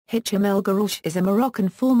Hicham El Guerrouj is a Moroccan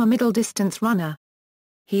former middle-distance runner.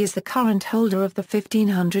 He is the current holder of the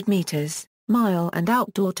 1500 meters, mile and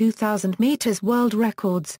outdoor 2000 meters world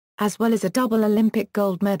records, as well as a double Olympic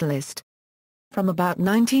gold medalist. From about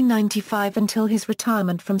 1995 until his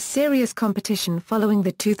retirement from serious competition following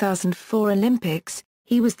the 2004 Olympics,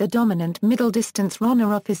 he was the dominant middle-distance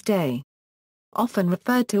runner of his day. Often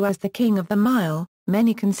referred to as the King of the Mile,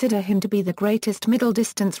 many consider him to be the greatest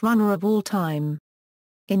middle-distance runner of all time.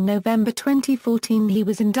 In November 2014 he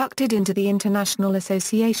was inducted into the International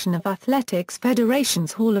Association of Athletics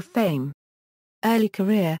Federation's Hall of Fame. Early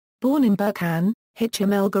career: born in Moroccan,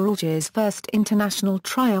 Hicham El Guerrouj's first international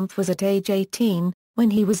triumph was at age 18,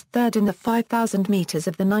 when he was third in the 5,000 meters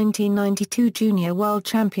of the 1992 Junior World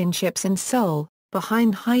Championships in Seoul,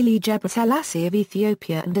 behind Haile Gebrselassie of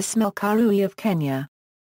Ethiopia and Hicham El Guerrouj of Kenya.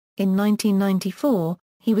 In 1994,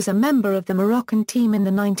 he was a member of the Moroccan team in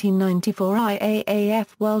the 1994 IAAF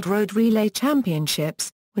World Road Relay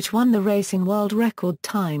Championships, which won the race in world record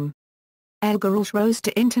time. El Guerrouj rose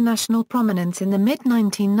to international prominence in the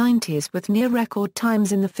mid-1990s with near-record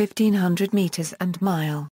times in the 1500 meters and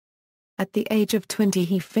mile. At the age of 20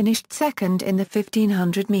 he finished second in the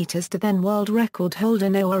 1500 meters to then world record holder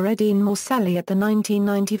Noureddine Morsali at the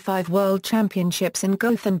 1995 World Championships in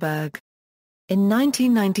Gothenburg. In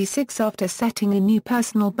 1996, after setting a new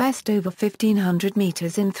personal best over 1500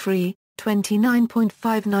 meters in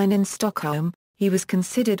 3:29.59 in Stockholm, he was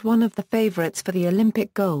considered one of the favorites for the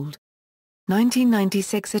Olympic gold.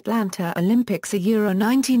 1996 Atlanta Olympics. Euro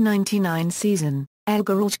 1999 season, El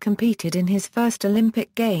Guerrouj competed in his first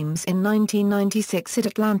Olympic Games in 1996 at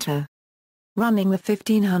Atlanta. Running the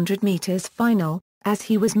 1500 meters final, as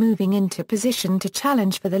he was moving into position to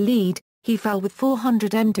challenge for the lead, he fell with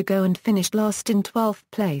 400 m to go and finished last in 12th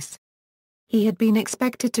place. He had been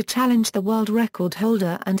expected to challenge the world record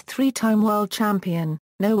holder and three-time world champion,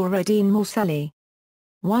 Noureddine Morsali.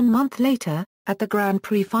 1 month later, at the Grand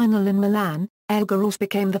Prix final in Milan, El Guerrouj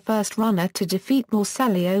became the first runner to defeat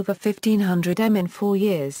Morsali over 1500 m in 4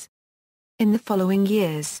 years. In the following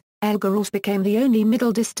years, El Guerrouj became the only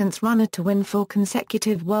middle-distance runner to win 4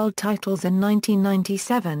 consecutive world titles in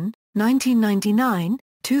 1997, 1999,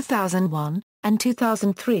 2001, and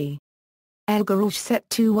 2003. El Guerrouj set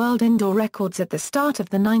 2 world indoor records at the start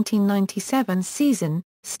of the 1997 season,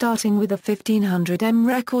 starting with a 1500 m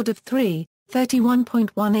record of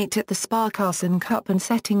 3:31.18 at the Spa-Carson Cup and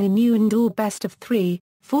setting a new indoor best of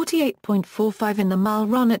 3:48.45 in the mile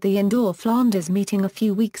run at the Indoor Flanders meeting a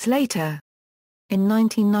few weeks later. In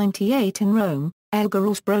 1998 in Rome, El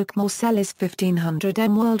Guerrouj broke Morsali's 1500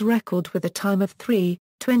 m world record with a time of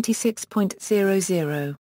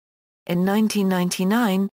 3:26.00. In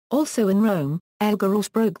 1999, also in Rome, El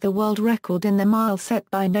Guerrouj broke the world record in the mile set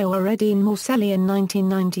by Noureddine Morsali in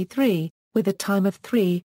 1993, with a time of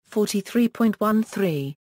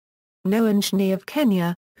 3:43.13. Noureddine of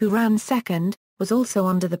Kenya, who ran second, was also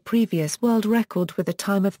under the previous world record with a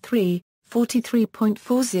time of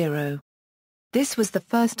 3:43.40. This was the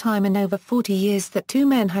first time in over 40 years that 2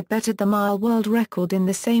 men had bettered the mile world record in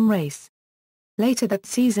the same race. Later that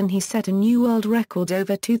season he set a new world record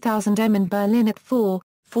over 2000 m in Berlin at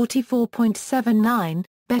 4:44.79,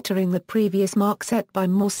 bettering the previous mark set by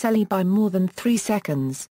Morsali by more than 3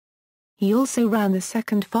 seconds. He also ran the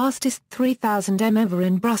second fastest 3000 m ever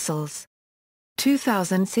in Brussels.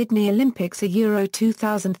 2000 Sydney Olympics. Euro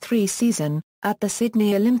 2003 season, at the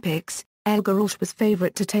Sydney Olympics, El Guerrouj was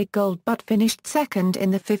favourite to take gold but finished second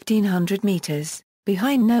in the 1500 meters,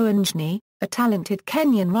 behind Noureddine, a talented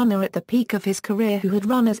Kenyan runner at the peak of his career who had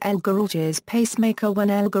run as El Guerrouj's pacemaker when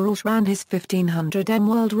El Guerrouj ran his 1500 m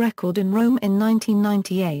world record in Rome in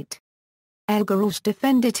 1998. El Guerrouj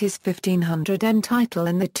defended his 1500 m title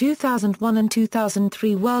in the 2001 and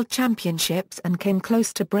 2003 World Championships and came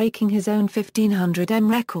close to breaking his own 1500 m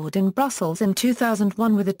record in Brussels in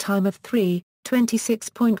 2001 with a time of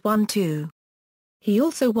 3:26.12. He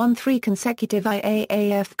also won 3 consecutive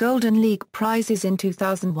IAAF Golden League prizes in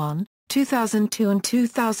 2001, 2002 and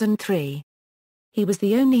 2003. He was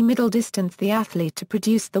the only middle-distance athlete to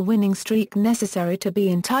produce the winning streak necessary to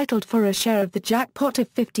be entitled for a share of the jackpot of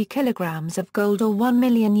 50 kilograms of gold or $1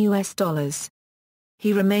 million.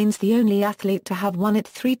 He remains the only athlete to have won it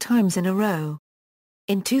 3 times in a row.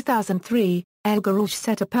 In 2003, El Guerrouj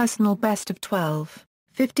set a personal best of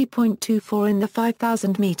 12:50.24 in the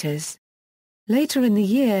 5,000 meters. Later in the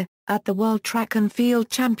year, at the World Track and Field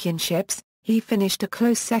Championships, he finished a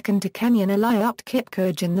close second to Kenyan Eliud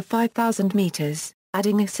Kipchoge in the 5,000 meters,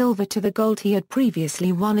 adding a silver to the gold he had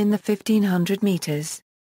previously won in the 1,500 meters.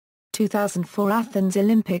 2004 Athens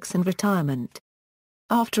Olympics and retirement.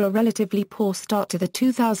 After a relatively poor start to the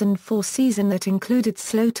 2004 season that included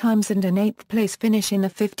slow times and an 8th-place finish in a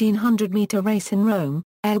 1500-meter race in Rome,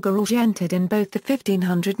 El Guerrouj entered in both the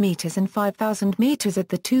 1500 meters and 5000 meters at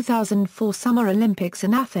the 2004 Summer Olympics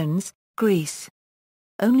in Athens, Greece.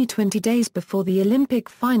 Only 20 days before the Olympic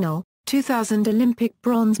final, 2000 Olympic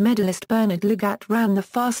bronze medalist Bernard Lagat ran the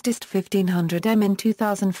fastest 1500 m in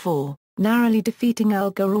 2004, narrowly defeating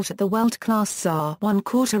El Guerrouj at the world-class Tsar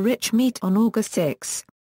one-quarter Rich meet on August 6.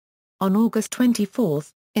 On August 24,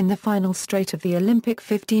 in the final straight of the Olympic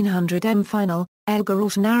 1500 m final, El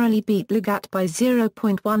Guerrouj narrowly beat Lagat by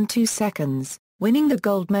 0.12 seconds, winning the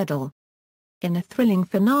gold medal. In a thrilling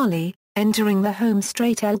finale, entering the home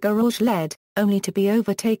straight El Guerrouj led, only to be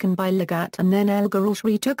overtaken by Lagat, and then El Guerrouj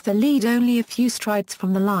retook the lead only a few strides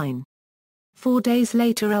from the line. 4 days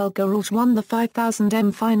later El Guerrouj won the 5000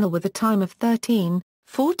 m final with a time of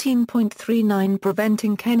 13:14.39,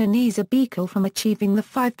 preventing Kenanese Abikel from achieving the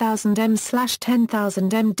 5000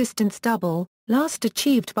 m/10,000 m distance double, last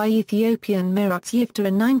achieved by Ethiopian Meretz Yifter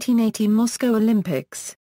in 1980 Moscow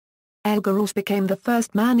Olympics. El Guerrouj became the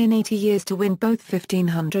first man in 80 years to win both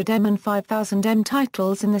 1500 m and 5000 m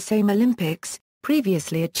titles in the same Olympics,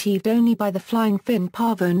 previously achieved only by the flying Finn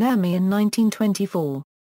Paavo Nurmi in 1924.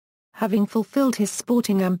 Having fulfilled his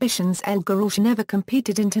sporting ambitions, El Guerrouj never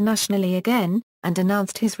competed internationally again, and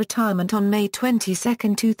announced his retirement on May 22,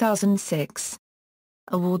 2006.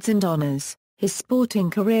 Awards and honors. His sporting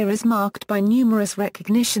career is marked by numerous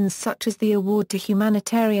recognitions such as the Award to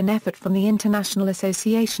Humanitarian Effort from the International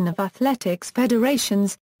Association of Athletics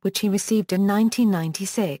Federations, which he received in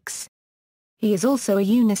 1996. He is also a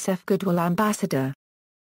UNICEF Goodwill Ambassador.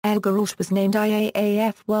 El Guerrouj was named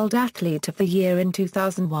IAAF World Athlete of the Year in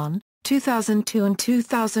 2001, 2002 and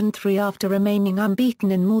 2003 after remaining unbeaten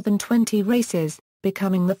in more than 20 races,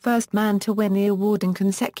 becoming the first man to win the award in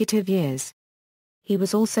consecutive years. He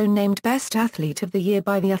was also named Best Athlete of the Year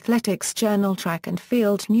by the athletics journal Track and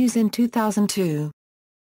Field News in 2002.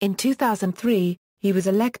 In 2003, he was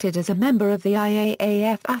elected as a member of the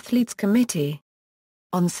IAAF Athletes Committee.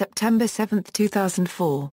 On September 7,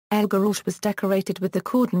 2004, El Guerrouj was decorated with the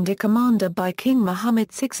Cordon de Commander by King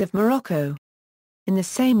Mohammed VI of Morocco. In the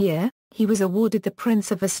same year, he was awarded the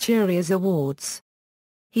Prince of Asturias Awards.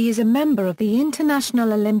 He is a member of the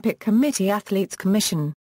International Olympic Committee Athletes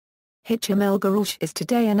Commission. Hicham El Guerrouj is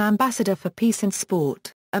today an ambassador for peace and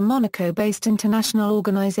sport, a Monaco-based international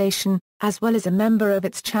organization, as well as a member of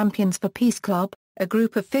its Champions for Peace Club, a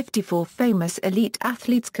group of 54 famous elite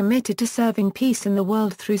athletes committed to serving peace in the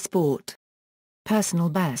world through sport. Personal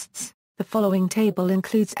bests. The following table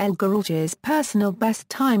includes El Guerrouj's personal best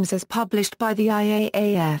times as published by the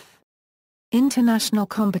IAAF. International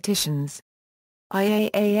competitions.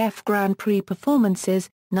 IAAF Grand Prix performances,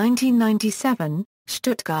 1997,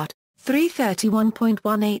 Stuttgart,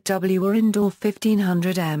 331.18 W indoor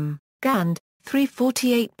 1500 m, Gand,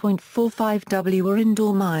 348.45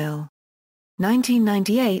 indoor mile.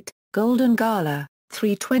 1998, Golden Gala,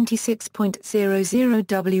 326.00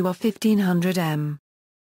 W 1500 m.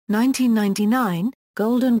 1999,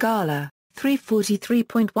 Golden Gala,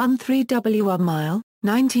 343.13 W a mile.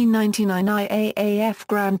 1999 IAAF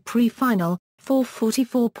Grand Prix Final,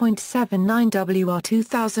 444.79 W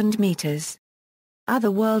 2000 meters.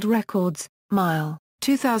 Other world records, mile,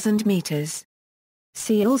 2000 meters.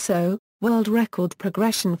 See also, world record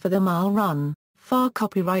progression for the mile run, FAR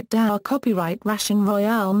copyright DAR copyright Ration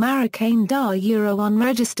Royale Marocain DAR Euro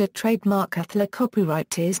unregistered trademark Athla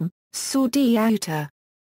copyrightism, Saudi Outer.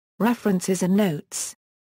 References and notes.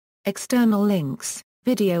 External links.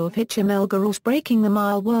 Video of Hicham El Guerrouj breaking the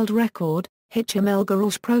mile world record, Hicham El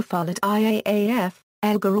Guerrouj profile at IAAF,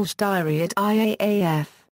 El Guerrouj diary at IAAF.